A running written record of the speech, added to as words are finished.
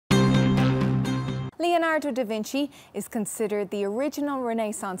Leonardo da Vinci is considered the original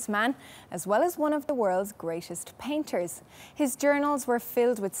Renaissance man, as well as one of the world's greatest painters. His journals were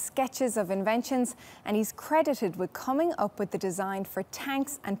filled with sketches of inventions, and he's credited with coming up with the design for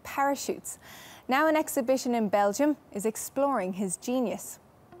tanks and parachutes. Now an exhibition in Belgium is exploring his genius.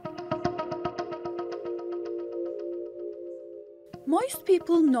 Most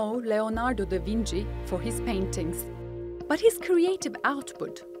people know Leonardo da Vinci for his paintings, but his creative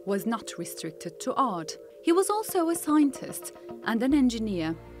output was not restricted to art. He was also a scientist and an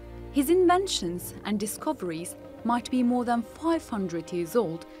engineer. His inventions and discoveries might be more than 500 years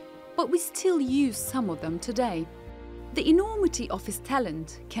old, but we still use some of them today. The enormity of his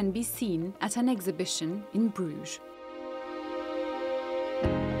talent can be seen at an exhibition in Bruges.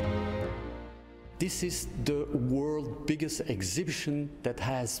 This is the world's biggest exhibition that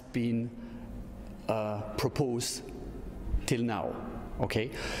has been proposed till now.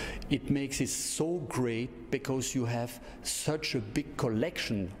 Okay, it makes it so great because you have such a big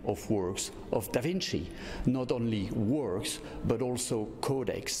collection of works of Da Vinci, not only works but also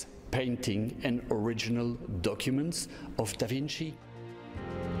codex, painting and original documents of Da Vinci.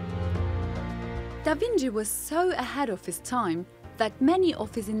 Da Vinci was so ahead of his time that many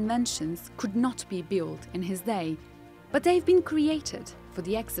of his inventions could not be built in his day, but they've been created for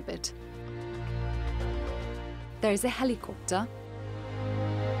the exhibit. There's a helicopter,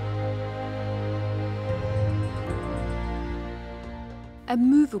 a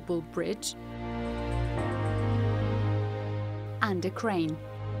movable bridge, and a crane.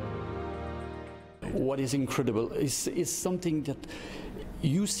 What is incredible is something that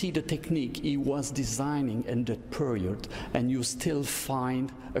you see the technique he was designing in that period, and you still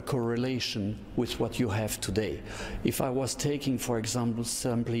find a correlation with what you have today. If I was taking, for example,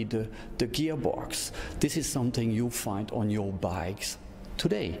 simply the gearbox, this is something you find on your bikes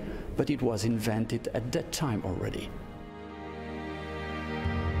today, but it was invented at that time already.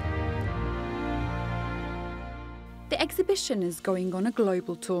 The exhibition is going on a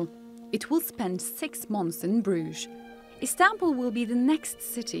global tour. It will spend 6 months in Bruges. Istanbul will be the next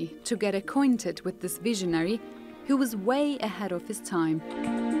city to get acquainted with this visionary who was way ahead of his time.